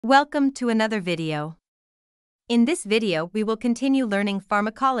Welcome to another video. In this video we will continue learning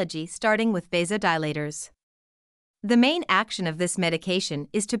pharmacology starting with vasodilators. The main action of this medication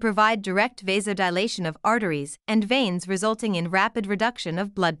is to provide direct vasodilation of arteries and veins resulting in rapid reduction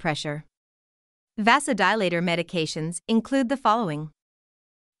of blood pressure. Vasodilator medications include the following: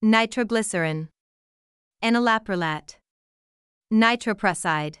 nitroglycerin, enalaprilat,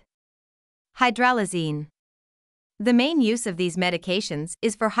 nitroprusside, hydralazine. The main use of these medications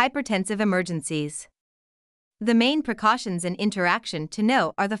is for hypertensive emergencies. The main precautions and interaction to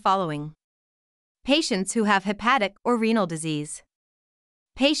know are the following: patients who have hepatic or renal disease,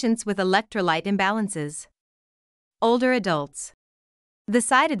 patients with electrolyte imbalances, older adults. The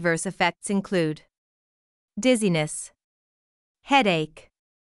side adverse effects include dizziness, headache,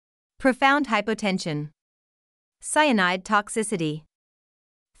 profound hypotension, cyanide toxicity,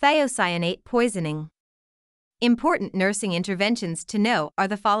 thiocyanate poisoning. Important nursing interventions to know are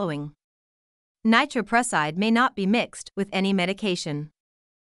the following: nitroprusside may not be mixed with any medication.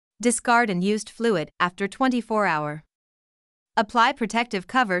 Discard unused fluid after 24 hours. Apply protective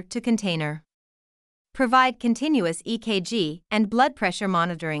cover to container. Provide continuous EKG and blood pressure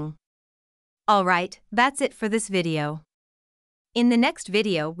monitoring. Alright, that's it for this video. In the next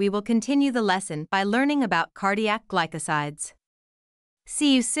video we will continue the lesson by learning about cardiac glycosides.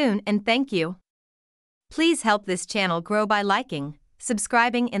 See you soon and thank you. Please help this channel grow by liking,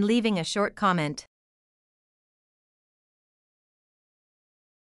 subscribing and leaving a short comment.